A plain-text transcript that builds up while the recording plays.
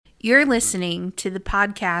You're listening to the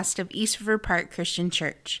podcast of East River Park Christian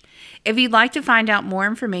Church. If you'd like to find out more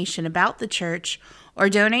information about the church or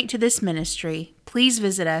donate to this ministry, please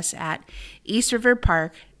visit us at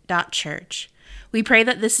eastriverpark.church. We pray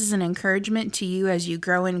that this is an encouragement to you as you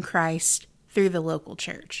grow in Christ through the local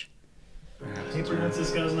church. Can you pronounce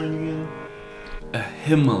this guy's name again?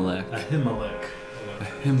 Ahimelech. Ahimelech.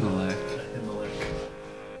 Ahimelech. Ahimelech.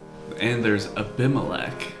 And there's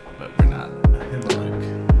Abimelech, but we're not.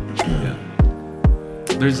 Ahimelech. Yeah.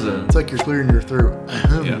 There's a. It's like you're clearing your throat.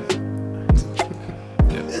 Yeah.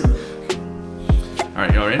 Yeah. All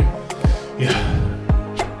right, y'all ready? Yeah.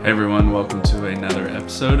 Hey everyone, welcome to another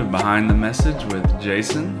episode of Behind the Message with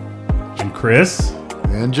Jason. And Chris.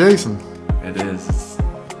 And Jason. It is.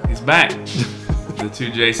 He's back. The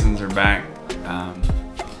two Jasons are back.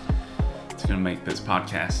 It's going to make this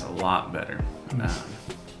podcast a lot better.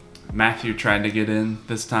 Matthew tried to get in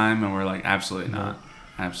this time, and we're like, absolutely not.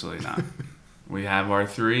 Absolutely not. We have our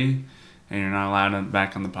three, and you're not allowed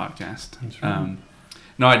back on the podcast. That's right.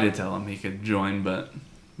 No, I did tell him he could join, but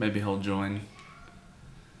maybe he'll join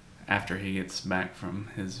after he gets back from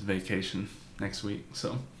his vacation next week.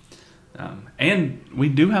 So, and we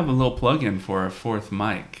do have a little plug-in for a fourth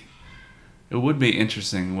mic. It would be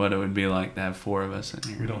interesting what it would be like to have four of us in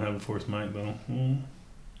here. We don't have a fourth mic, though.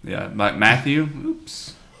 Yeah, like Matthew,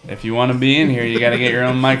 oops. If you want to be in here, you got to get your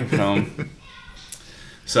own microphone.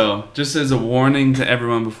 So, just as a warning to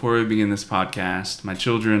everyone before we begin this podcast, my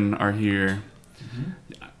children are here. Mm-hmm.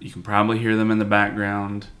 You can probably hear them in the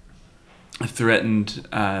background. I threatened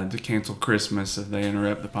to cancel Christmas if they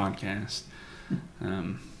interrupt the podcast.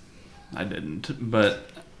 I didn't, but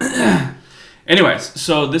anyways,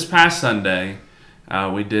 so this past Sunday,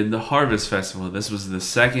 we did the Harvest Festival. This was the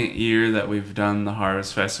second year that we've done the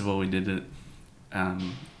Harvest Festival. We did it a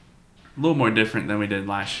little more different than we did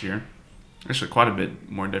last year. Actually, quite a bit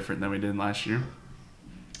more different than we did last year.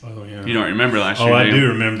 Oh, yeah. You don't remember last year, Oh, I do you? do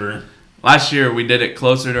remember. Last year, we did it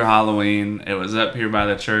closer to Halloween. It was up here by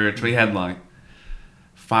the church. We had, like,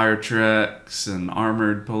 fire trucks and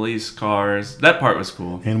armored police cars. That part was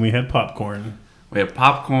cool. And we had popcorn. We had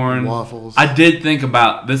popcorn. Waffles. I did think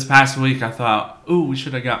about this past week. I thought, ooh, we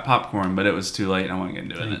should have got popcorn, but it was too late. I wasn't going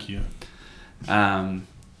to do it. Thank you.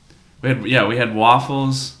 We had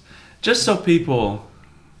waffles. Just so people,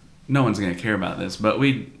 no one's going to care about this, but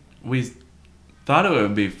we thought it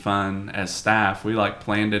would be fun as staff. We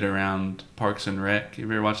planned it around Parks and Rec. You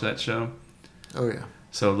ever watch that show? Oh, yeah.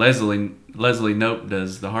 So Leslie Knope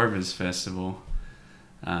does the Harvest Festival,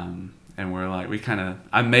 and we're like,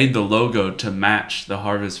 I made the logo to match the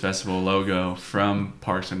Harvest Festival logo from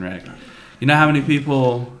Parks and Rec. You know how many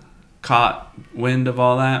people caught wind of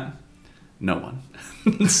all that? No one.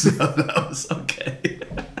 So that was okay.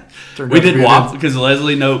 We did waffles because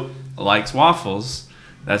Leslie Knope likes waffles.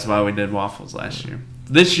 That's why we did waffles last year.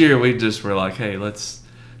 This year we just were like, hey, let's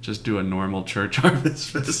just do a normal church Harvest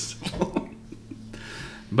Festival.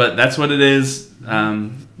 But that's what it is.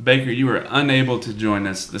 Baker, you were unable to join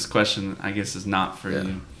us. This question, I guess, is not for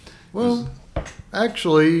you. Well,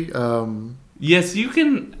 actually... yes, you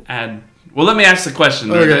can add... Well, let me ask the question.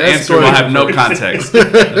 Okay, the answer will have no context.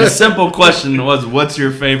 The simple question was, what's your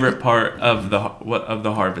favorite part of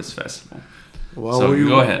the Harvest Festival? Well, so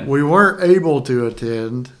go ahead. We weren't able to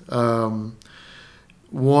attend.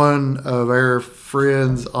 One of our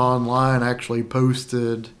friends online actually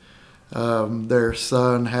posted... their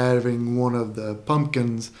son having one of the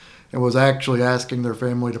pumpkins and was actually asking their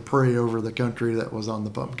family to pray over the country that was on the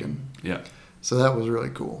pumpkin. Yeah. So that was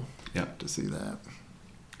really cool. Yeah. To see that.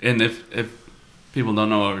 And if people don't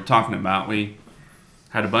know what we're talking about, we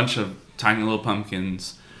had a bunch of tiny little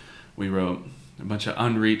pumpkins. We wrote a bunch of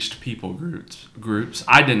unreached people groups.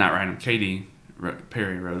 I did not write them. Katie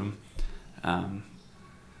Perry wrote them.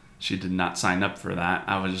 She did not sign up for that.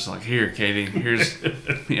 I was just like, here, Katie, here's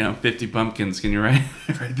 50 pumpkins. Can you write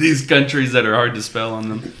these countries that are hard to spell on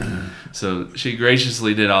them? So she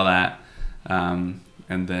graciously did all that. And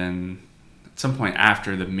then at some point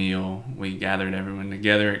after the meal, we gathered everyone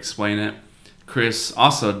together, explain it. Chris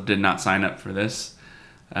also did not sign up for this.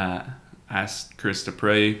 Asked Chris to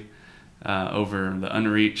pray over the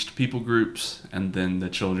unreached people groups. And then the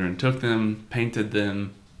children took them, painted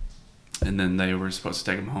them, and then they were supposed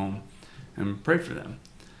to take them home and pray for them.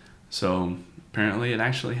 So apparently it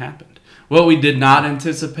actually happened. What we did not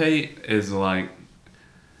anticipate is the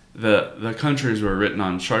countries were written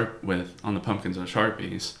on the pumpkins with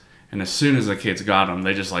Sharpies. And as soon as the kids got them,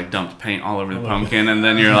 they just dumped paint all over the pumpkin. And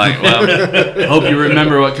then you're like, well, hope you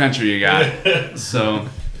remember what country you got. So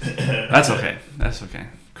that's okay. That's okay.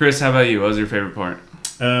 Chris, how about you? What was your favorite part?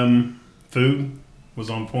 Food. was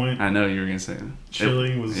on point. I know you were gonna say that.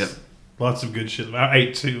 Chili was Yep. lots of good shit. I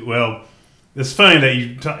ate too. Well, it's funny that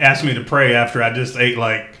you asked me to pray after I just ate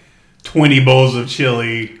like 20 bowls of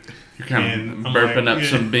chili. You're kind And of I'm burping like, up yeah.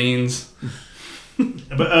 some beans.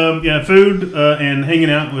 But yeah, food and hanging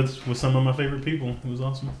out with some of my favorite people. It was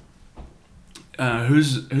awesome.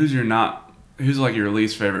 Who's like your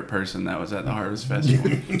least favorite person that was at the Harvest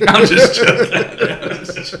Festival? I'm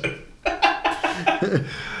just joking.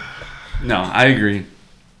 No, I agree.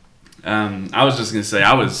 I was just gonna say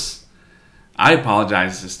I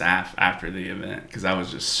apologized to staff after the event because I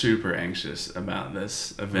was just super anxious about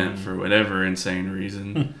this event for whatever insane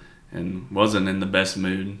reason, and wasn't in the best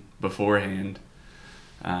mood beforehand.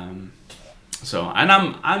 So, and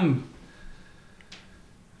I'm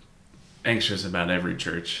anxious about every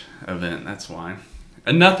church event. That's why.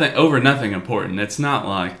 And nothing important. It's not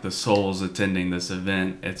like the souls attending this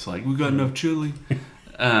event. It's like, we got enough chili.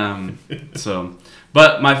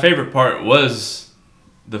 But my favorite part was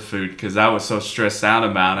the food because I was so stressed out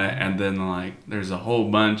about it. And then like, there's a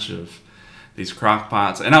whole bunch of these crock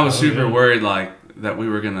pots, and I was super worried like that we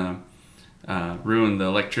were gonna ruin the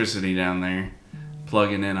electricity down there,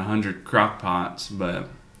 plugging in 100 crock pots. But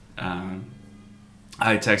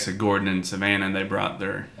I texted Gordon and Savannah, and they brought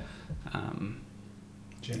their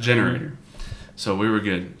generator. So we were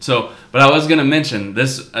good. So, but I was going to mention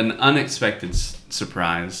this, an unexpected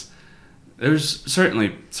surprise. There's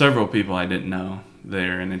certainly several people I didn't know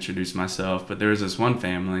there and introduced myself, but there was this one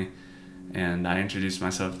family, and I introduced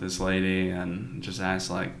myself to this lady and just asked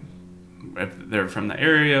like if they're from the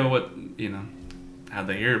area, what, how'd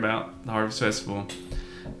they hear about the Harvest Festival.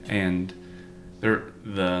 And the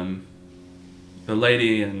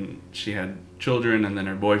lady, and she had children, and then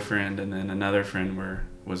her boyfriend, and then another friend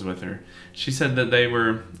was with her. She said that they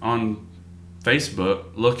were on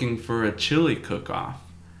Facebook looking for a chili cook-off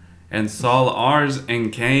and saw ours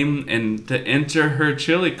and came in to enter her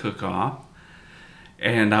chili cook-off.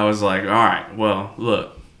 And I was like, all right, well,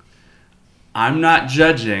 look, I'm not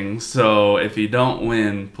judging, so if you don't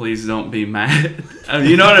win, please don't be mad.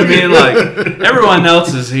 You know what I mean? Like, everyone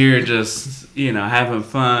else is here just, having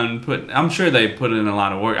fun. I'm sure they put in a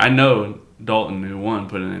lot of work. I know Dalton, who won,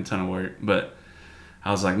 put in a ton of work, but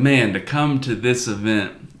I was like, man, to come to this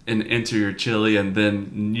event and enter your chili and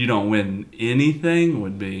then you don't win anything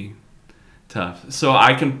would be tough. So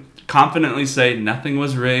I can confidently say nothing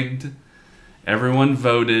was rigged. Everyone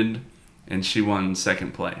voted, and she won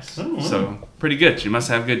second place. Oh, wow. So pretty good. She must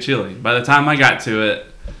have good chili. By the time I got to it,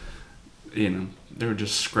 there were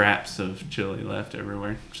just scraps of chili left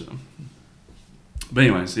everywhere. So, but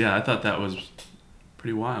anyways, yeah, I thought that was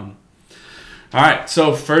pretty wild. All right,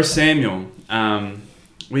 so 1 Samuel.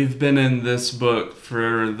 We've been in this book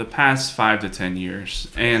for the past 5 to 10 years,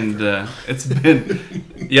 and it's been,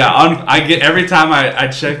 I get every time I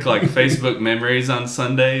check like Facebook memories on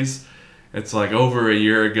Sundays, it's like over a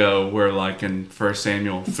year ago we're like in 1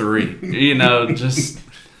 Samuel 3,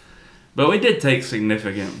 but we did take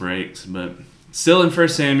significant breaks, but still in 1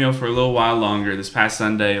 Samuel for a little while longer. This past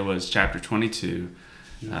Sunday was chapter 22,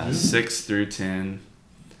 6 through 10.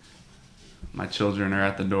 My children are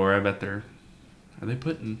at the door. I bet are they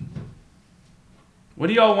putting... What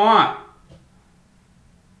do y'all want?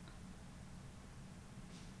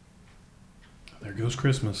 There goes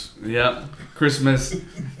Christmas. Yep. Christmas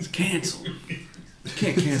is canceled. You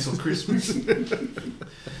can't cancel Christmas.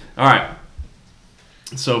 All right.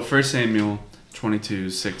 So 1 Samuel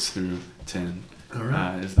 22, 6 through 10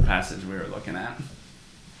 is the passage we were looking at.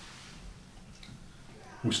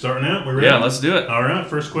 We're starting out? We're ready? Yeah, let's do it. All right.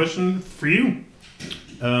 First question for you.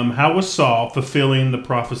 How was Saul fulfilling the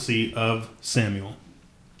prophecy of Samuel?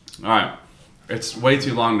 All right. It's way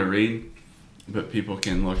too long to read, but people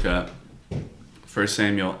can look up 1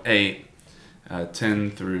 Samuel 8,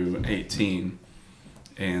 10 through 18.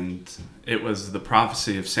 And it was the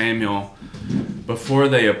prophecy of Samuel before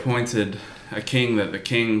they appointed a king, that the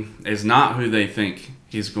king is not who they think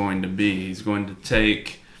he's going to be. He's going to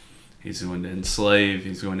take, he's going to enslave,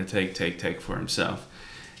 he's going to take for himself.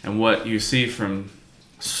 And what you see from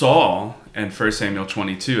Saul in 1 Samuel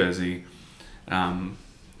 22 as he,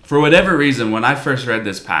 for whatever reason, when I first read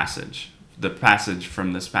this passage, the passage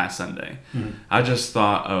from this past Sunday, I just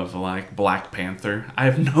thought of like Black Panther. I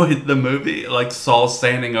have no idea, the movie, like Saul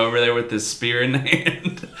standing over there with his spear in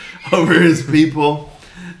hand over his people.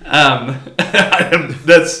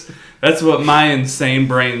 That's what my insane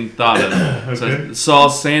brain thought of. Okay. So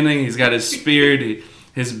Saul's standing, he's got his spear,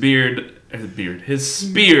 his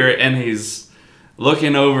spear, and he's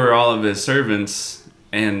looking over all of his servants,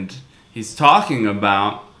 and he's talking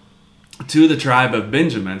about to the tribe of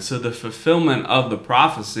Benjamin. So the fulfillment of the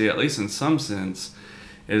prophecy, at least in some sense,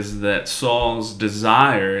 is that Saul's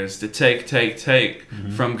desire is to take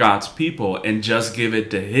from God's people and just give it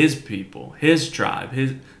to his people, his tribe,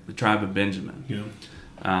 the tribe of Benjamin.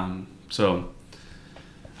 Yeah. So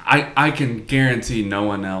I can guarantee no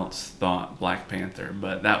one else thought Black Panther,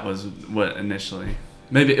 but that was what initially,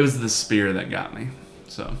 maybe it was the spear that got me.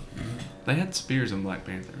 So they had spears in Black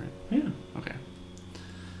Panther, right? Yeah. Okay.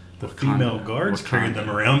 The female guards carried them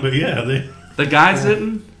around, but yeah, the guys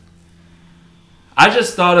didn't. I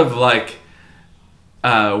just thought of like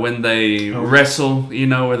when they wrestle,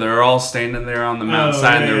 where they're all standing there on the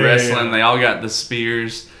mountainside and they're wrestling. Yeah. They all got the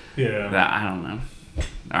spears. Yeah. That I don't know.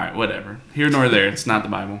 All right, whatever. Here nor there. It's not the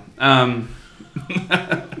Bible.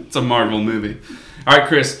 It's a Marvel movie. All right,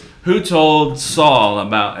 Chris. Who told Saul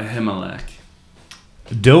about Ahimelech?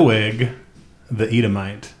 Doeg, the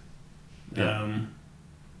Edomite. Yeah.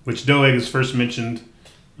 Which Doeg is first mentioned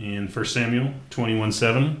in 1 Samuel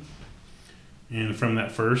 21:7. And from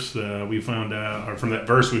that verse, we find out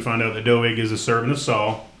that Doeg is a servant of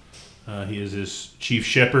Saul. He is his chief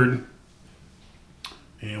shepherd.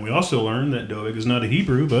 And we also learn that Doeg is not a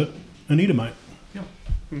Hebrew, but an Edomite. Yeah,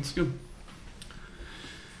 that's good.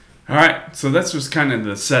 All right, so that's just kind of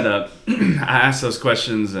the setup. I asked those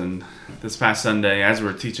questions, and this past Sunday, as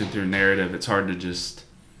we're teaching through narrative, it's hard to just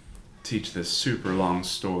teach this super long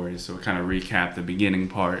story. So we kind of recap the beginning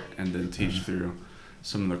part and then teach through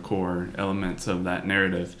some of the core elements of that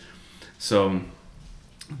narrative. So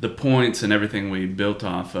the points and everything we built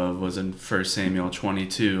off of was in 1 Samuel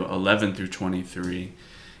 22:11 through 23.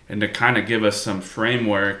 And to kind of give us some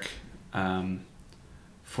framework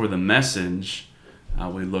for the message,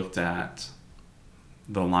 we looked at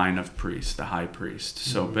the line of priest, the high priest.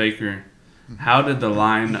 So Baker, how did the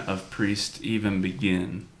line of priest even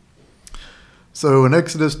begin? So in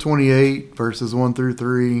Exodus 28, verses 1 through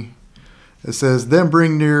 3, it says, "Then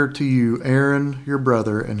bring near to you Aaron your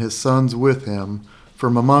brother and his sons with him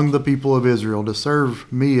from among the people of Israel to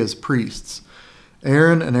serve me as priests.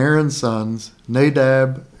 Aaron and Aaron's sons,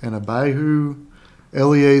 Nadab and Abihu,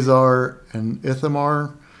 Eleazar and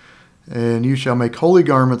Ithamar, and you shall make holy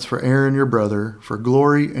garments for Aaron your brother, for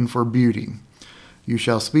glory and for beauty. You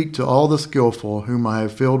shall speak to all the skillful, whom I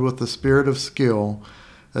have filled with the spirit of skill,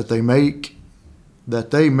 that they make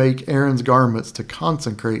Aaron's garments to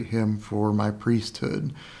consecrate him for my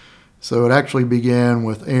priesthood." So it actually began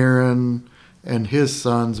with Aaron and his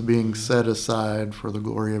sons being set aside for the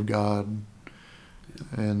glory of God.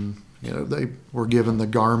 And, they were given the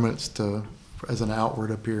garments as an outward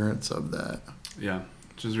appearance of that. Yeah,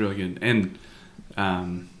 which is really good. And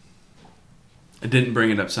I didn't bring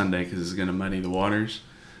it up Sunday because it's going to muddy the waters,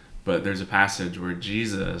 but there's a passage where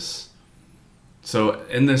Jesus... So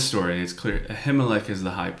in this story, it's clear Ahimelech is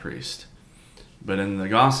the high priest. But in the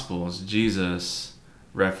Gospels, Jesus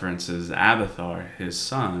references Abiathar, his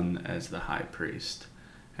son, as the high priest.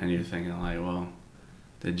 And you're thinking like, well,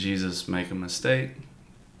 did Jesus make a mistake?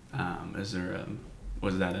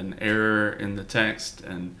 Was that an error in the text?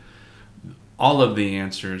 And all of the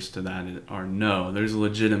answers to that are no. There's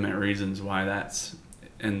legitimate reasons why that's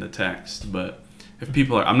in the text. But if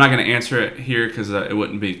people are, I'm not going to answer it here because it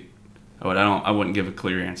wouldn't be. I wouldn't give a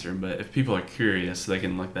clear answer, but if people are curious, they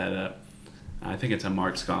can look that up. I think it's in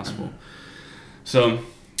Mark's Gospel. So,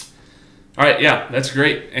 all right, yeah, that's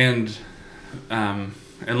great. And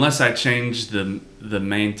unless I change the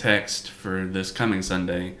main text for this coming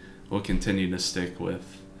Sunday, we'll continue to stick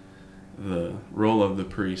with the role of the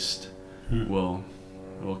priest. Will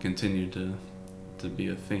continue to be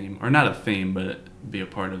a theme, or not a theme, but be a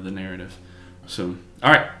part of the narrative. So,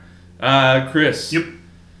 all right, Chris. Yep.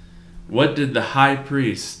 What did the high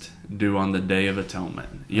priest do on the Day of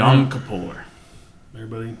Atonement? Yom Kippur.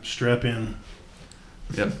 Everybody strap in.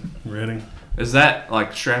 Yep. Ready? Is that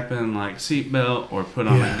like strap in like seatbelt or put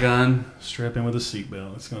on a gun? Strap in with a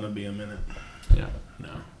seatbelt. It's going to be a minute. Yeah.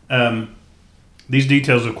 No. These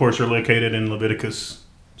details, of course, are located in Leviticus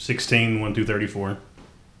 16, 1 through 34.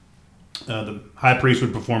 The high priest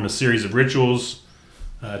would perform a series of rituals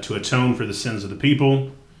to atone for the sins of the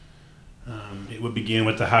people. It would begin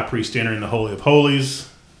with the high priest entering the Holy of Holies.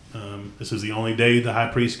 This is the only day the high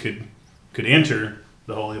priest could enter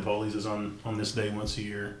the Holy of Holies is on this day once a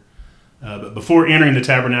year. But before entering the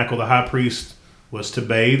tabernacle, the high priest was to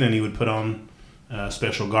bathe, and he would put on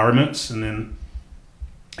special garments, and then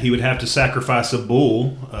he would have to sacrifice a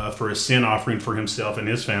bull for a sin offering for himself and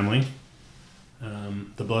his family.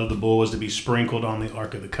 The blood of the bull was to be sprinkled on the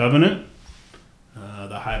Ark of the Covenant.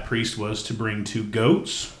 The high priest was to bring 2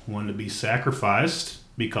 goats, one to be sacrificed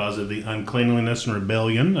because of the uncleanliness and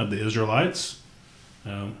rebellion of the Israelites,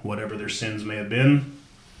 whatever their sins may have been.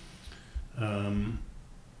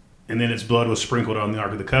 and then its blood was sprinkled on the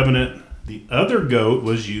Ark of the Covenant. The other goat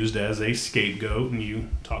was used as a scapegoat, and you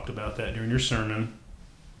talked about that during your sermon.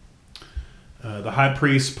 The high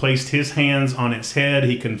priest placed his hands on its head.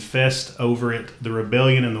 He confessed over it the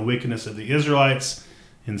rebellion and the wickedness of the Israelites,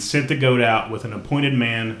 and sent the goat out with an appointed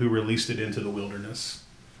man who released it into the wilderness.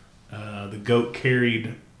 The goat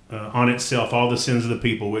carried on itself all the sins of the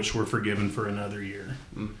people, which were forgiven for another year.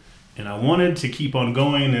 And I wanted to keep on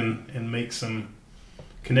going and make some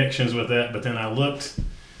connections with that, but then I looked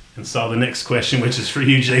and saw the next question, which is for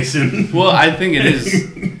you, Jason. Well, I think it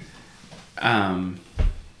is.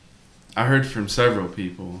 I heard from several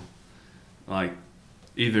people, like,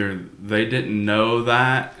 either they didn't know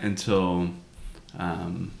that until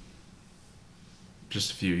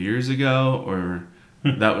just a few years ago, or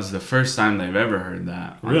that was the first time they've ever heard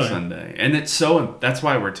that on Sunday. And it's that's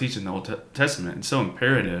why we're teaching the Old Testament. It's so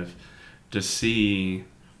imperative to see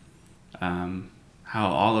how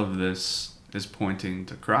all of this is pointing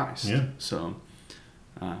to Christ. Yeah. So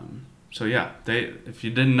yeah, if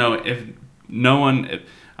you didn't know,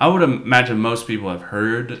 I would imagine most people have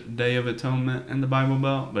heard Day of Atonement in the Bible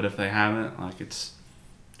Belt, but if they haven't, like, it's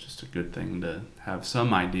just a good thing to have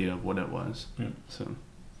some idea of what it was. Yeah. So,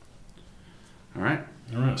 all right.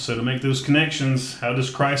 So to make those connections, how does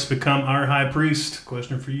Christ become our high priest?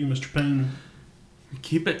 Question for you, Mr. Payne.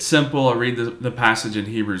 Keep it simple. I'll read the passage in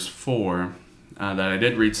Hebrews 4 that I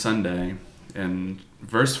did read Sunday. In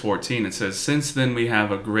verse 14, it says, "Since then we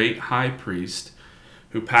have a great high priest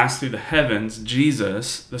who passed through the heavens,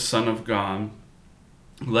 Jesus, the Son of God,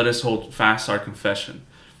 let us hold fast our confession.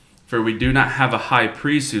 For we do not have a high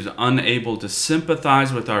priest who's unable to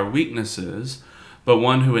sympathize with our weaknesses, but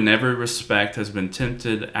one who in every respect has been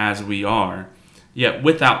tempted as we are, yet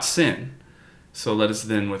without sin. So let us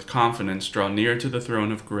then with confidence draw near to the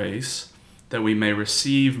throne of grace, that we may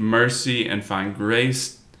receive mercy and find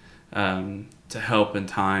grace to help in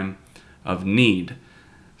time of need."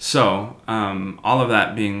 So, all of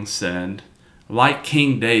that being said, like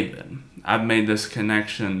King David, I've made this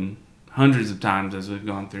connection hundreds of times as we've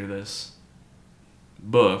gone through this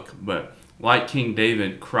book, but like King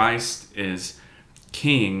David, Christ is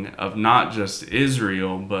king of not just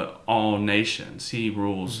Israel, but all nations. He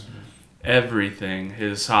rules everything.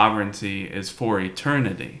 His sovereignty is for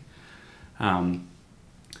eternity.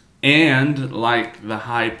 And like the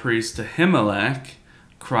high priest Ahimelech,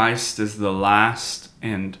 Christ is the last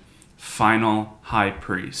and final high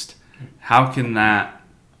priest. How can that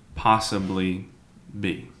possibly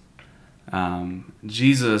be?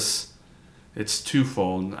 Jesus, it's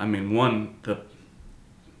twofold. I mean, one,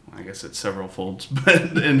 I guess it's several folds,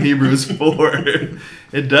 but in Hebrews 4,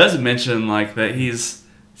 it does mention like that he's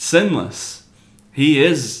sinless. He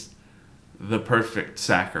is the perfect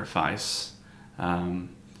sacrifice.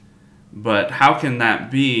 But how can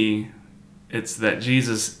that be? It's that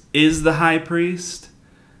Jesus is the high priest,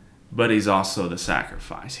 but he's also the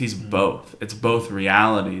sacrifice. He's both. It's both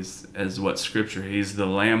realities as what Scripture. He's the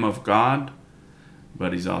Lamb of God,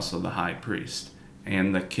 but he's also the high priest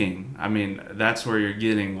and the king. I mean, that's where you're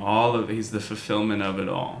getting he's the fulfillment of it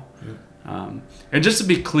all. Yeah. And just to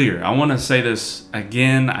be clear, I want to say this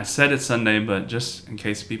again. I said it Sunday, but just in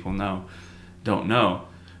case people don't know,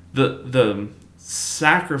 the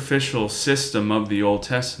sacrificial system of the Old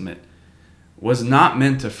Testament was not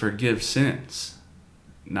meant to forgive sins.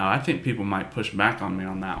 Now, I think people might push back on me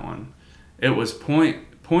on that one. It was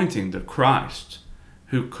pointing to Christ,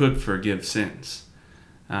 who could forgive sins.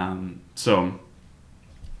 So,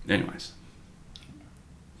 anyways,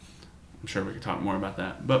 I'm sure we could talk more about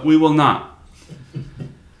that, but we will not.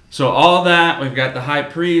 So all that, we've got the high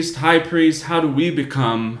priest. How do we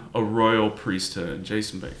become a royal priesthood?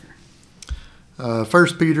 Jason Baker.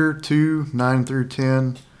 1 Peter 2, 9 through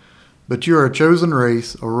 10. "But you are a chosen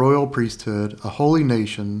race, a royal priesthood, a holy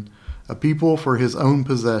nation, a people for his own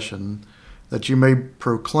possession, that you may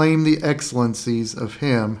proclaim the excellencies of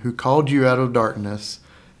him who called you out of darkness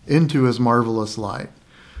into his marvelous light.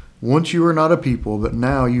 Once you were not a people, but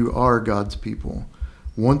now you are God's people.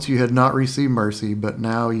 Once you had not received mercy, but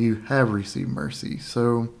now you have received mercy."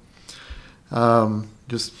 So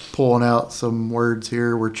just pulling out some words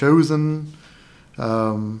here. We're chosen.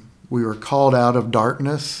 We were called out of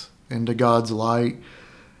darkness into God's light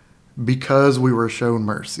because we were shown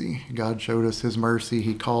mercy. God showed us his mercy.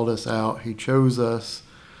 He called us out. He chose us.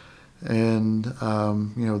 And,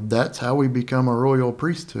 that's how we become a royal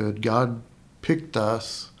priesthood. God picked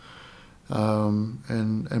us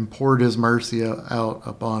and poured his mercy out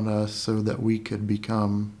upon us so that we could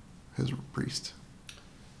become his priest.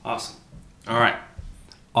 Awesome. All right.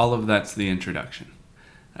 All of that's the introduction.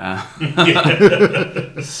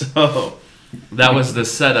 So That was the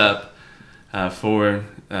setup for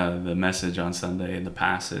the message on Sunday in the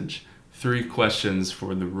passage. 3 questions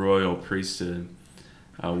for the royal priesthood.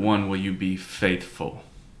 1, will you be faithful?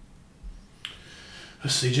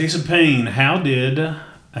 Let's see, Jason Payne, how did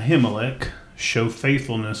Ahimelech show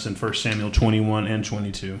faithfulness in 1 Samuel 21 and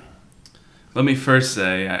 22? Let me first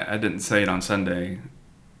say, I didn't say it on Sunday,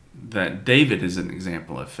 that David is an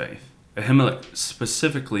example of faith. Ahimelech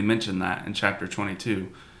specifically mentioned that in chapter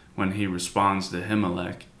 22 when he responds to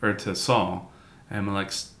Ahimelech, or to Saul.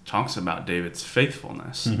 Ahimelech talks about David's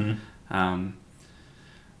faithfulness.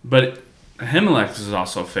 But Ahimelech is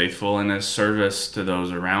also faithful in his service to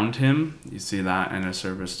those around him. You see that in his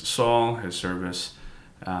service to Saul, his service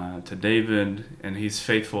to David, and he's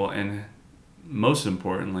faithful in, most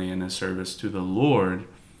importantly, in his service to the Lord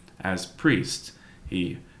as priest.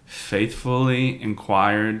 He faithfully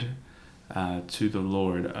inquired to the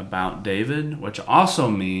Lord about David, which also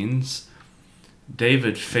means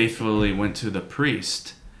David faithfully went to the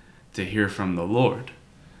priest to hear from the Lord,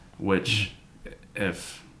 which,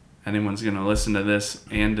 if anyone's going to listen to this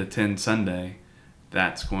and attend Sunday,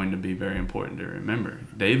 that's going to be very important to remember.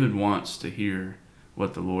 David wants to hear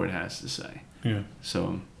what the Lord has to say. Yeah.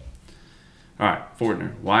 So, all right,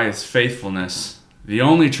 Fortner, why is faithfulness the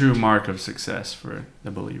only true mark of success for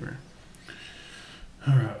the believer?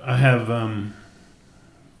 All right. I have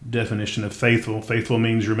definition of faithful. Faithful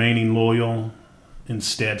means remaining loyal and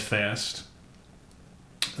steadfast.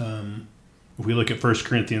 If we look at 1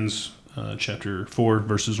 Corinthians chapter 4,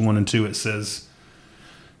 verses 1 and 2, it says,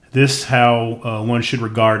 "This how one should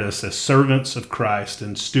regard us as servants of Christ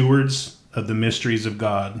and stewards of the mysteries of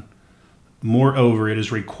God. Moreover, it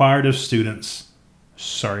is required of stewards,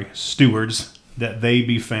 that they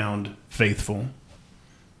be found faithful."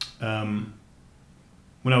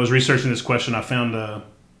 When I was researching this question, I found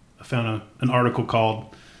an article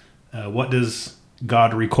called "What Does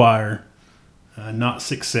God Require?" Not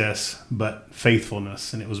success, but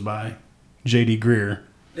faithfulness, and it was by J.D. Greer.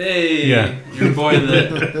 Hey, yeah, your boy,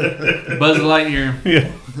 the Buzz Lightyear.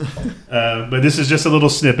 Yeah, but this is just a little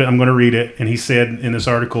snippet. I'm going to read it, and he said in this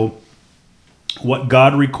article, "What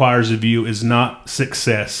God requires of you is not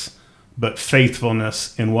success, but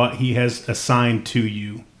faithfulness in what He has assigned to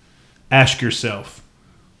you. Ask yourself,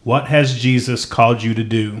 what has Jesus called you to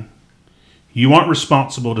do? You aren't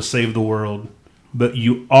responsible to save the world, but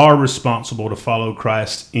you are responsible to follow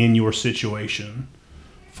Christ in your situation.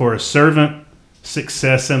 For a servant,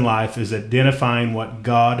 success in life is identifying what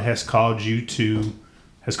God has called you to,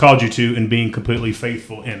 and being completely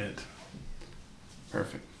faithful in it."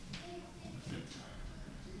 Perfect.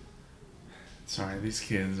 Sorry, these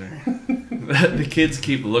kids are... The kids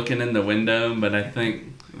keep looking in the window, but I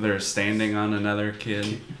think they're standing on another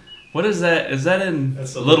kid. What is that? Is that in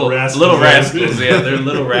Little Rascals? Yeah, they're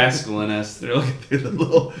Little Rascal in us. They're looking through the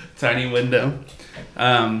little tiny window.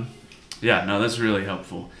 Yeah, no, that's really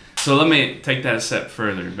helpful. So let me take that a step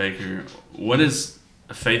further, Baker. What does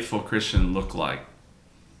a faithful Christian look like?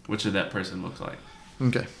 What should that person look like?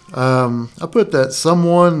 Okay. I put that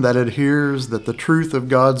someone that adheres that the truth of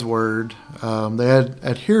God's word, they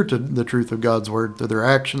adhere to the truth of God's word through their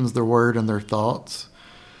actions, their word, and their thoughts.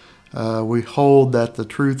 We hold that the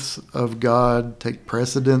truths of God take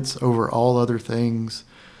precedence over all other things.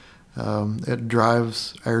 It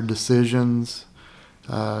drives our decisions,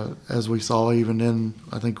 as we saw even in,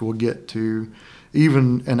 I think we'll get to,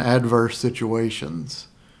 even in adverse situations.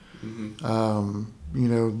 Mm-hmm.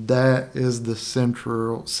 That is the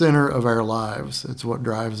center of our lives. It's what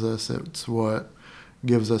drives us. It's what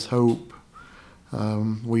gives us hope.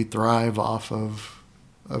 We thrive off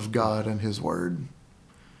of God and His Word.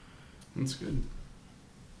 That's good.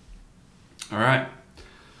 All right.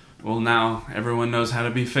 Well, now everyone knows how to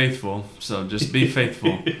be faithful, so just be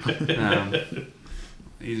faithful.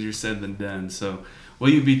 Easier said than done. So, will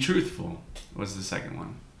you be truthful? Was the second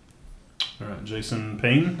one. All right, Jason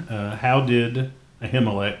Payne, how did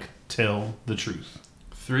Ahimelech tell the truth?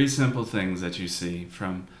 3 simple things that you see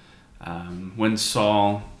from when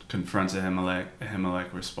Saul confronts Ahimelech,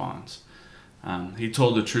 Ahimelech responds. He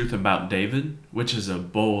told the truth about David, which is a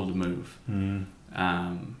bold move.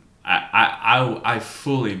 I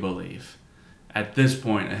fully believe at this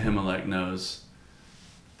point Ahimelech knows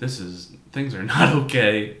things are not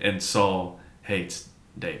okay, and Saul hates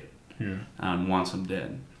David, wants him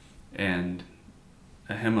dead, and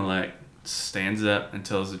Ahimelech stands up and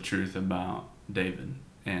tells the truth about David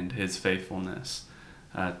and his faithfulness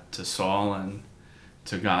to Saul and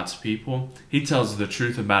to God's people. He tells the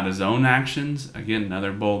truth about his own actions. Again,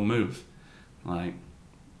 another bold move. Like,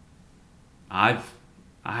 I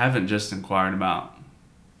haven't just inquired about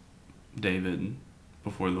David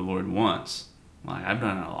before the Lord once. Like, I've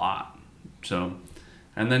done it a lot. So,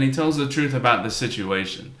 and then he tells the truth about the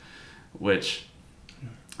situation, which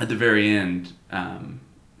at the very end,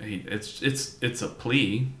 it's a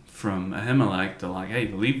plea from Ahimelech to like, hey,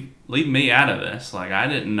 leave me out of this. Like, I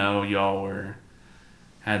didn't know y'all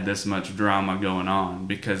had this much drama going on,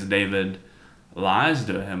 because David lies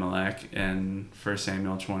to Ahimelech in 1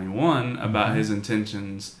 Samuel 21 about his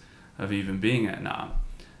intentions of even being at Nob.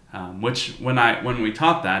 Which when we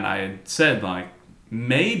taught that, I had said, like,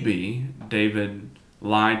 maybe David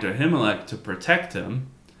lied to Ahimelech to protect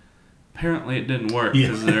him. Apparently it didn't work,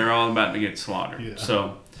 because they're all about to get slaughtered. Yeah.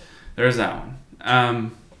 So there's that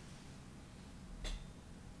one.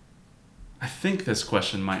 I think this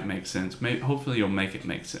question might make sense. Hopefully you'll make it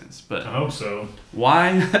make sense. But I hope so.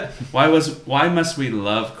 Why must we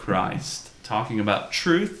love Christ? Talking about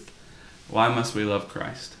truth, why must we love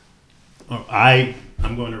Christ?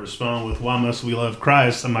 I'm going to respond with, why must we love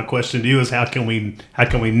Christ? And my question to you is, how can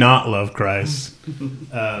we not love Christ?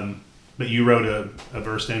 But you wrote a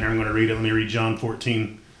verse down here. I'm going to read it. Let me read John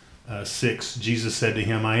 14:6. Jesus said to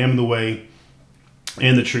him, I am the way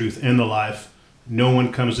and the truth and the life. No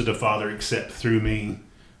one comes to the Father except through me.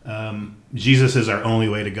 Jesus is our only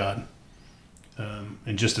way to God.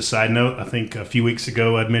 And just a side note, I think a few weeks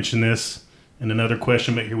ago I'd mentioned this in another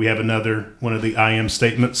question, but here we have another one of the I am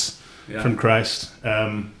statements from Christ.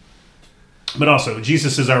 But also,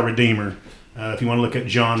 Jesus is our Redeemer. If you want to look at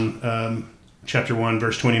John chapter 1,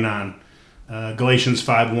 verse 29, Galatians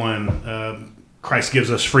 5:1, Christ gives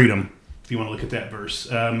us freedom, if you want to look at that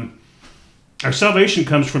verse. Our salvation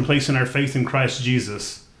comes from placing our faith in Christ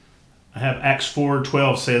Jesus. I have Acts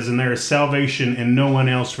 4:12 says, and there is salvation in no one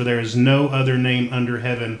else, for there is no other name under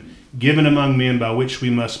heaven given among men by which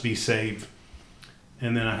we must be saved.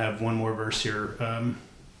 And then I have one more verse here.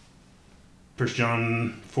 1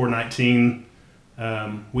 John 4:19,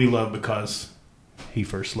 we love because he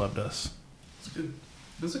first loved us. That's good.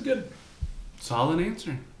 That's a good, solid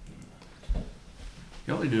answer.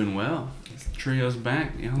 Y'all are doing well. This trio's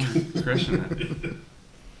back. Y'all are crushing it.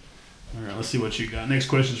 All right, let's see what you got. Next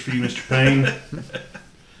question is for you, Mr. Payne.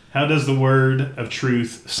 How does the word of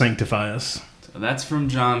truth sanctify us? So that's from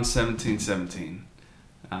John 17:17.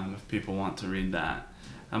 If people want to read that.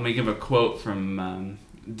 I'm going to give a quote from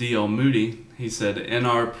D.L. Moody. He said, in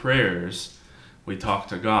our prayers, we talk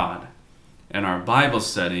to God. In our Bible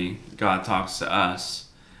study, God talks to us.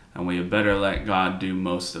 And we had better let God do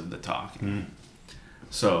most of the talking.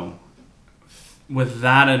 So, with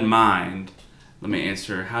that in mind, let me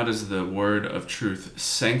answer, how does the word of truth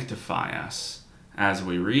sanctify us as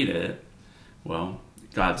we read it? Well,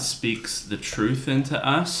 God speaks the truth into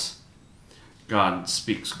us. God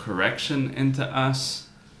speaks correction into us.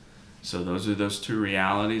 So those are those two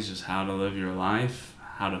realities, just how to live your life,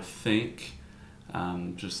 how to think,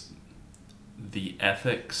 just the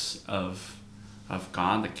ethics of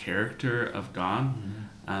God, the character of God.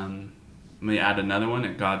 Let me add another one,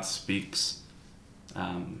 that God speaks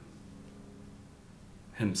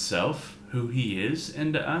himself, who he is,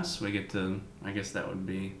 into us. We get to, I guess that would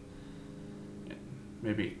be,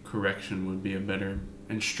 maybe correction would be a better,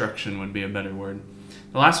 instruction would be a better word.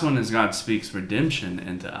 The last one is God speaks redemption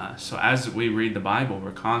into us. So as we read the Bible,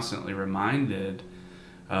 we're constantly reminded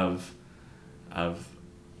of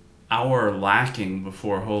our lacking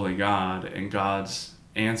before holy God and God's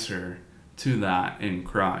answer to that in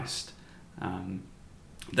Christ.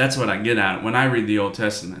 That's what I get at. When I read the Old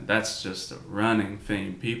Testament, that's just a running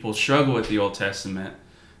theme. People struggle with the Old Testament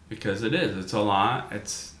because it's a lot.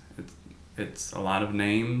 It's a lot of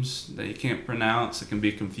names that you can't pronounce. It can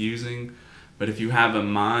be confusing. But if you have a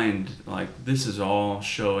mind, like, this is all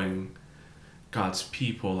showing God's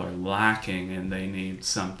people are lacking and they need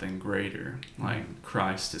something greater. Like,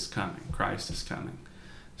 Christ is coming. Christ is coming.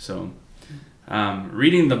 So,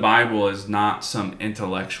 reading the Bible is not some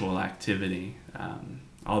intellectual activity,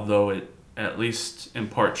 although it, at least in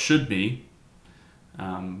part, should be.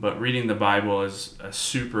 But reading the Bible is a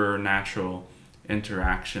supernatural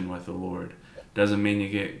interaction with the Lord. Doesn't mean you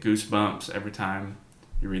get goosebumps every time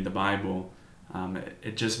you read the Bible.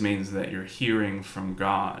 It just means that you're hearing from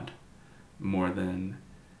God more than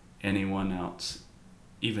anyone else,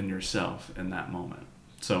 even yourself, in that moment.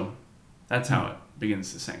 So that's how it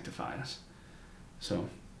begins to sanctify us. So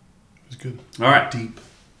it's good. All right. Deep.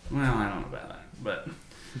 Well, I don't know about that, but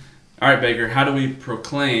all right, Baker. How do we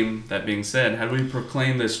proclaim? That being said, how do we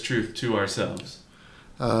proclaim this truth to ourselves?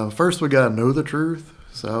 First, we got to know the truth.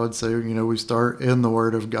 So I would say, we start in the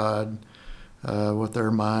Word of God, with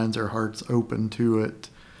our minds, our hearts open to it.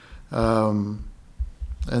 And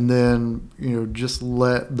then, just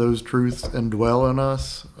let those truths indwell in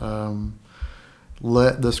us.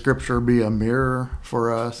 let the scripture be a mirror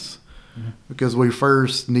for us, because we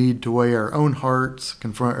first need to weigh our own hearts,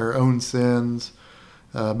 confront our own sins,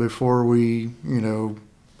 before we,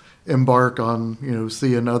 embark on,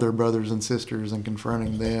 seeing other brothers and sisters and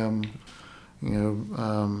confronting them,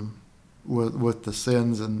 with the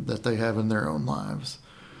sins that they have in their own lives.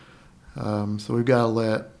 So we've got to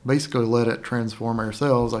let it transform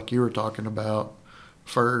ourselves, like you were talking about,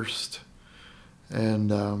 first,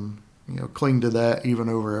 and cling to that even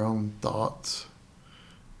over our own thoughts,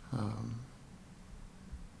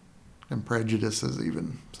 and prejudices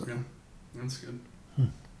even. So. Yeah, that's good.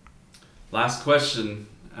 Last question.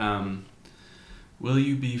 Will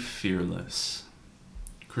you be fearless?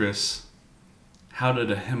 Chris, how did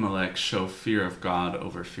Ahimelech show fear of God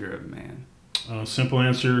over fear of man? Simple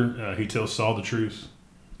answer, he tells Saul the truth.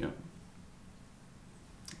 Yep.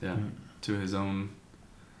 Yeah, to his own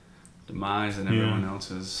demise and everyone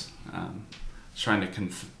else's. Trying to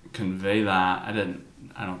convey that. I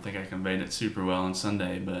don't think I conveyed it super well on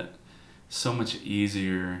Sunday, but so much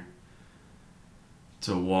easier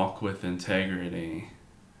to walk with integrity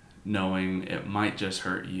knowing it might just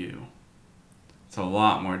hurt you. It's a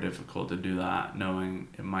lot more difficult to do that knowing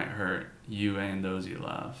it might hurt you and those you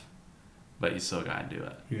love, but you still got to do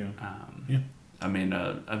it. Yeah. I mean,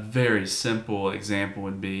 a very simple example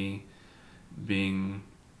would be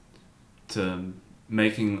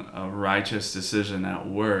making a righteous decision at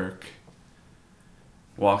work,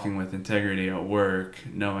 walking with integrity at work,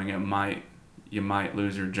 knowing you might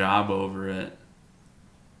lose your job over it,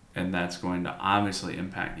 and that's going to obviously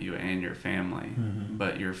impact you and your family,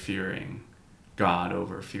 but you're fearing God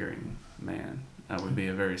over fearing man. That would be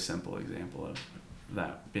a very simple example of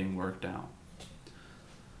that being worked out.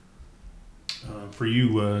 For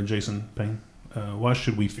you, Jason Payne, why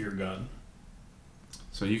should we fear God?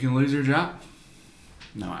 So you can lose your job?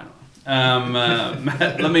 No, I don't.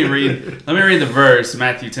 Let me read the verse,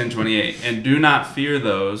 Matthew 10:28. And do not fear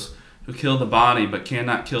those who kill the body but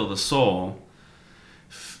cannot kill the soul.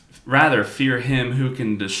 Rather, fear him who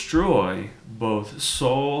can destroy both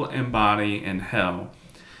soul and body in hell.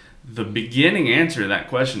 The beginning answer to that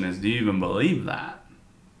question is, do you even believe that?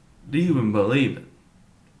 Do you even believe it?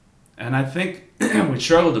 And I think we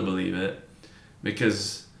struggle to believe it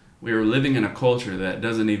because we are living in a culture that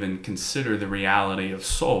doesn't even consider the reality of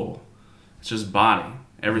soul. It's just body.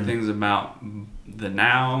 Everything's about the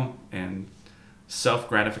now and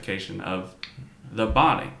self-gratification of the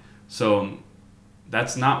body. So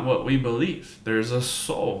that's not what we believe. There's a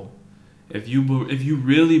soul. If you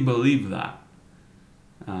really believe that,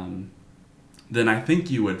 then I think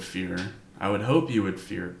you would fear, I would hope you would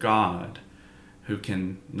fear God, who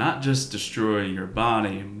can not just destroy your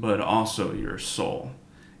body, but also your soul.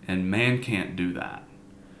 And man can't do that.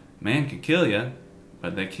 Man can kill you,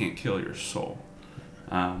 but they can't kill your soul.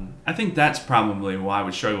 I think that's probably why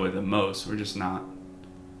we struggle with it the most. We're just not,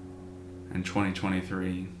 in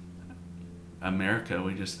 2023 America,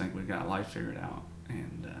 we just think we've got life figured out,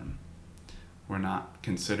 and we're not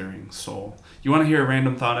considering soul. You want to hear a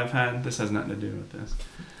random thought I've had? This has nothing to do with this.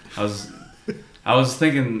 I was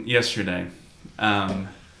thinking yesterday,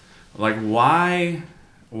 why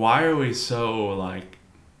are we so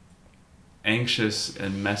anxious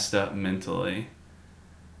and messed up mentally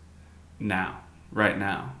right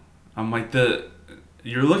now? I'm like,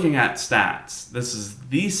 you're looking at stats. This is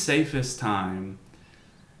the safest time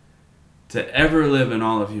to ever live in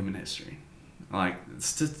all of human history.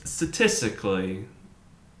 Statistically,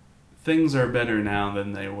 things are better now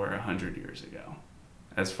than they were 100 years ago,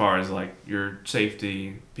 as far as your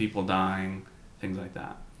safety, people dying, things like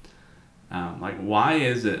that. Why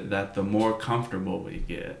is it that the more comfortable we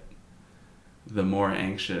get, the more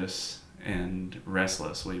anxious and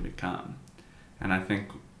restless we become? And I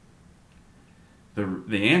think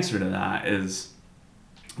the answer to that is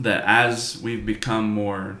that as we've become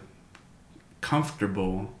more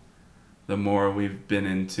comfortable, the more we've been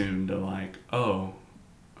in tune to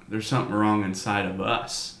there's something wrong inside of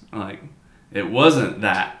us. It wasn't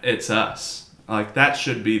that, it's us. That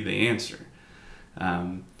should be the answer.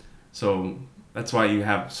 So that's why you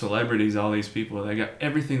have celebrities, all these people, they got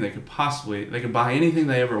everything they could buy anything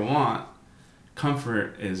they ever want.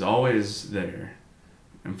 Comfort is always there.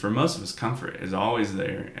 And for most of us, comfort is always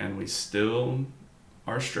there, and we still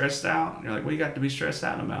are stressed out. And you're like, what you got to be stressed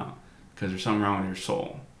out about? Because there's something wrong with your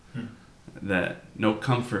soul that no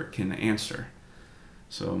comfort can answer.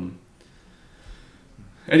 So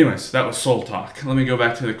anyways, that was soul talk. Let me go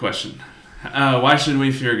back to the question. Why should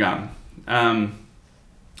we fear God?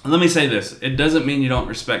 Let me say this. It doesn't mean you don't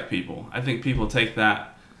respect people. I think people take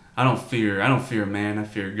that, I don't fear man, I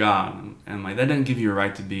fear God. And that doesn't give you a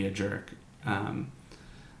right to be a jerk.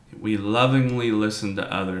 We lovingly listen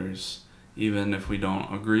to others, even if we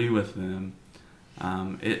don't agree with them.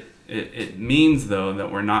 It means, though,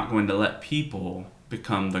 that we're not going to let people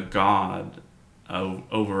become the God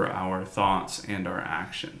over our thoughts and our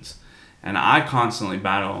actions. And I constantly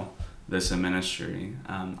battle this in ministry.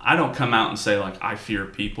 I don't come out and say, like, I fear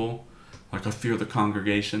people, like I fear the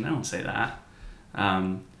congregation. I don't say that.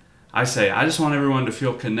 I say, I just want everyone to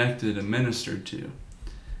feel connected and ministered to.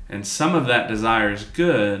 And some of that desire is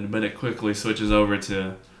good, but it quickly switches over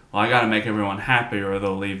to, well, I got to make everyone happy or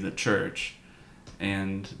they'll leave the church.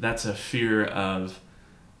 And that's a fear of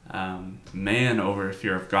man over a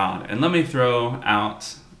fear of God. And let me throw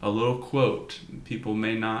out a little quote. People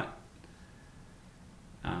may not,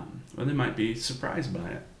 or they might be surprised by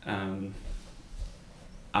it.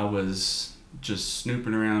 I was just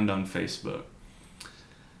snooping around on Facebook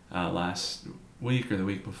last week or the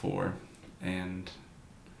week before, and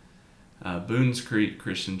Boones Creek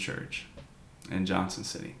Christian Church in Johnson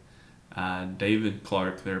City. David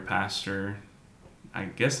Clark, their pastor, I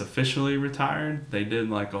guess officially retired. They did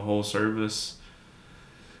like a whole service.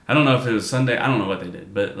 I don't know if it was Sunday. I don't know what they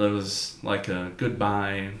did, but it was like a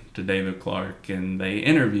goodbye to David Clark, and they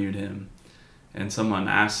interviewed him, and someone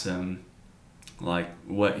asked him like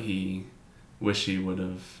what he wished he would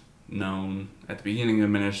have known at the beginning of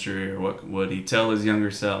ministry, or what would he tell his younger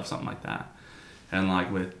self, something like that. And like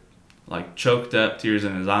with like choked up, tears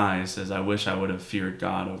in his eyes, says, I wish I would have feared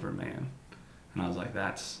God over man. And I was like,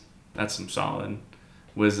 that's some solid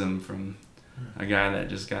wisdom from a guy that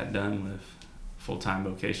just got done with full-time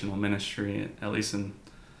vocational ministry, at least in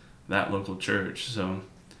that local church. So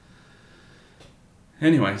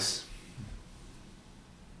anyways,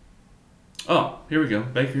 here we go.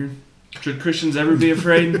 Baker, should Christians ever be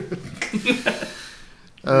afraid?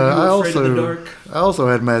 I afraid of the dark? also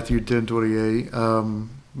had Matthew 10:28,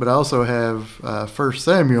 but I also have 1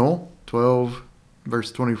 Samuel 12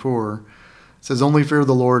 verse 24. It says, only fear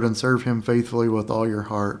the Lord and serve him faithfully with all your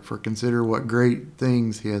heart, for consider what great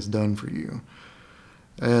things he has done for you.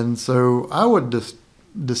 And so I would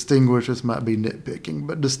distinguish, this might be nitpicking,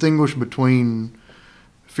 but distinguish between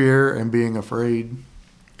fear and being afraid.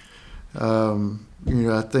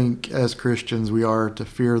 I think as Christians we are to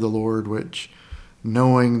fear the Lord, which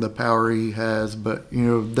knowing the power he has, but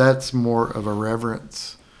that's more of a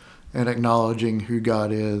reverence and acknowledging who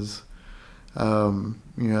God is.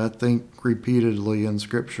 I think repeatedly in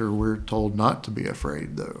Scripture we're told not to be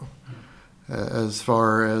afraid, though. As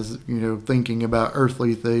far as, thinking about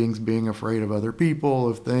earthly things, being afraid of other people,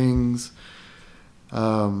 of things.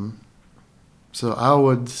 So I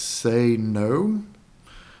would say no.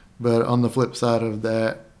 But on the flip side of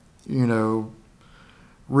that,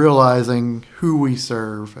 realizing who we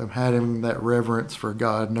serve and having that reverence for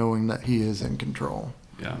God, knowing that he is in control.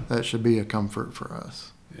 Yeah. That should be a comfort for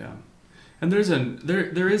us. Yeah. And there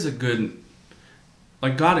is a good,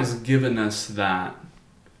 like, God has given us that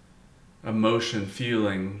emotion,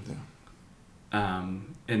 feeling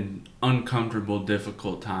in uncomfortable,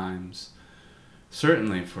 difficult times,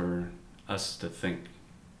 certainly for us to think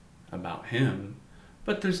about him.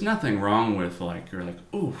 But there's nothing wrong with you're like,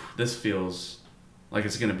 ooh, this feels like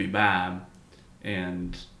it's going to be bad,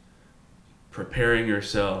 and preparing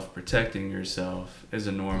yourself, protecting yourself is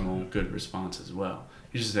a normal, good response as well.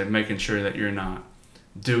 You're just making sure that you're not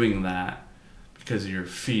doing that because you're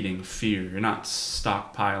feeding fear. You're not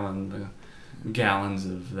stockpiling the gallons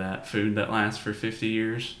of that food that lasts for 50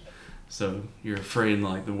 years. So you're afraid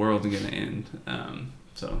the world's going to end.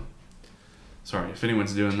 So sorry, if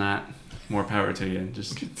anyone's doing that, more power to you.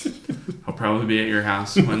 Just I'll probably be at your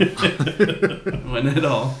house when it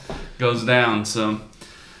all goes down. So,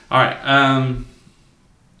 all right.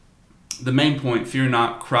 The main point: fear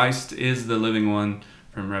not. Christ is the living one.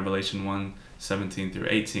 From Revelation 1:17 through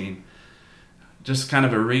 18. Just kind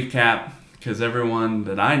of a recap, because everyone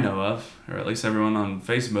that I know of, or at least everyone on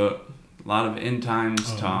Facebook, a lot of end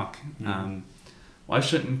times talk. Yeah. Why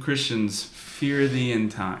shouldn't Christians fear the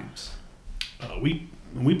end times? When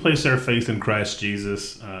we place our faith in Christ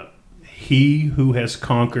Jesus, he who has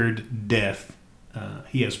conquered death,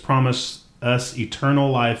 he has promised us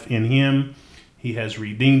eternal life in him. He has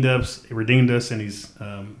redeemed us, and he's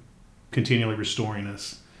continually restoring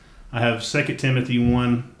us. I have 2 Timothy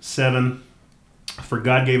 1:7. For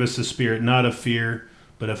God gave us a spirit not of fear,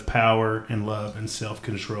 but of power and love and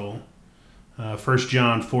self-control. 1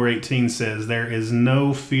 John 4:18 says, there is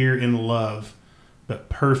no fear in love, but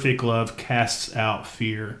perfect love casts out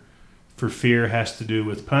fear. For fear has to do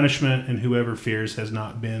with punishment, and whoever fears has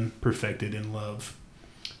not been perfected in love.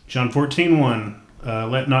 John 14:1.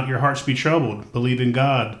 Let not your hearts be troubled. Believe in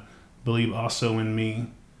God. Believe also in me.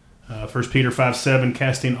 1 Peter 5:7,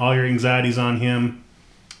 casting all your anxieties on him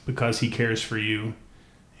because he cares for you.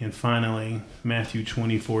 And finally, Matthew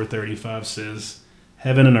 24:35 says,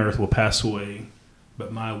 heaven and earth will pass away,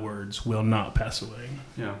 but my words will not pass away.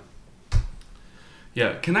 Yeah.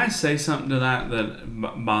 Yeah. Can I say something to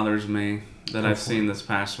that bothers me that I've seen this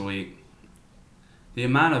past week? The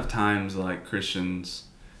amount of times like Christians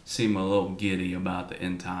seem a little giddy about the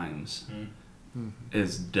end times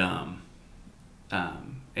is dumb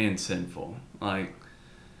and sinful. Like,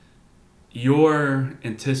 your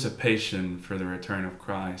anticipation for the return of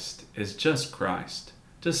Christ is just Christ.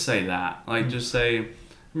 Just say that. Like, just say,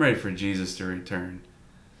 I'm ready for Jesus to return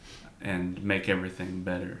and make everything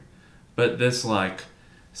better. But this, like,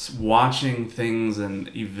 watching things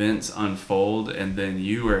and events unfold and then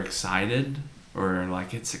you are excited, or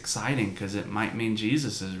like it's exciting because it might mean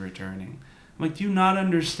Jesus is returning. Like, do you not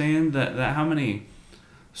understand that how many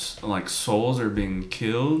like souls are being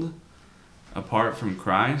killed apart from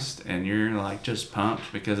Christ, and you're like just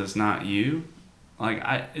pumped because it's not you?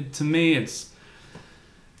 Like, to me, it's,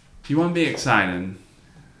 if you want to be excited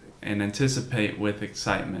and anticipate with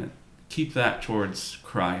excitement, keep that towards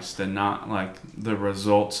Christ and not like the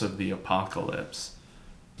results of the apocalypse.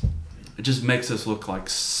 It just makes us look like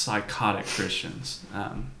psychotic Christians.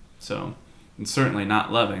 And certainly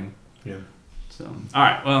not loving. Yeah. So, all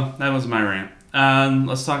right. Well, that was my rant.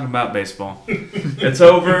 Let's talk about baseball. It's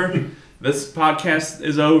over. This podcast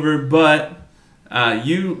is over, but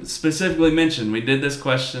you specifically mentioned, we did this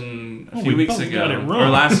question a few weeks ago, or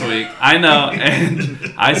last week. I know,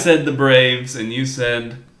 and I said the Braves, and you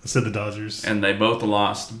said... I said the Dodgers. And they both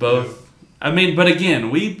lost. Both. Yeah. I mean, but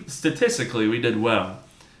again, statistically, we did well.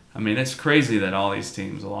 I mean, it's crazy that all these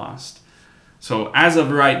teams lost. So, as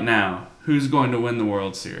of right now, who's going to win the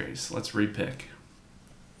World Series? Let's repick.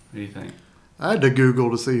 What do you think? I had to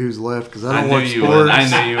Google to see who's left because I don't watch sports.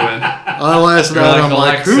 I knew you would. Last night I'm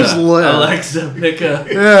like, who's left? Alexa, pick up.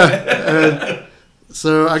 Yeah.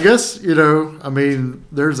 So I guess, I mean,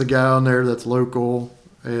 there's a guy on there that's local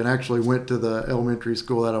and actually went to the elementary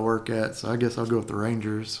school that I work at. So I guess I'll go with the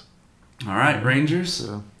Rangers. All right, Rangers.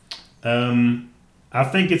 So. I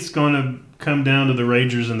think it's going to come down to the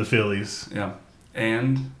Rangers and the Phillies. Yeah.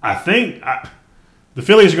 And? I think the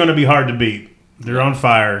Phillies are going to be hard to beat. They're on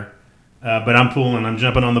fire. But I'm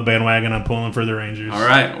jumping on the bandwagon. I'm pulling for the Rangers. All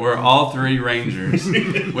right. We're all three Rangers,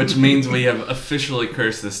 which means we have officially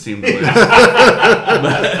cursed this team to lose.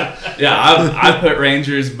 But, yeah, I put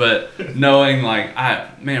Rangers, but knowing, like,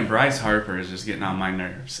 Bryce Harper is just getting on my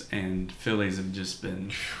nerves, and Phillies have just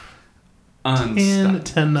been unstoppable.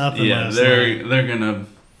 10-0. Yeah, they're going to...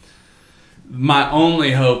 My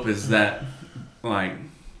only hope is that, like,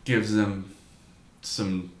 gives them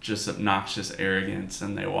some just obnoxious arrogance,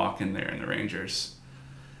 and they walk in there, and the Rangers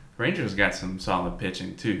got some solid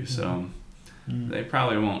pitching too, so they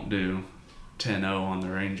probably won't do 10-0 on the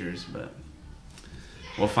Rangers, but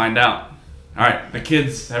we'll find out. All right, the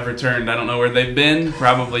kids have returned. I don't know where they've been,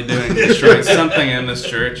 probably destroying something in this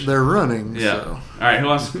church. They're running. Yeah. So. All right, who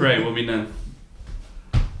wants to pray? We'll be done.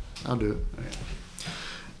 I'll do it. Okay.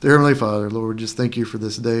 Dear Heavenly Father, Lord, just thank you for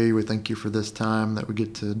this day. We thank you for this time that we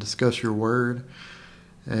get to discuss your word.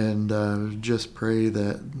 And just pray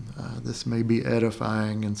that this may be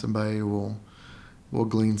edifying and somebody will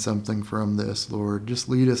glean something from this, Lord. Just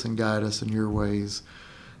lead us and guide us in your ways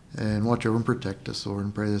and watch over and protect us, Lord,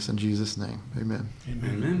 and pray this in Jesus' name. Amen.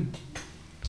 Amen.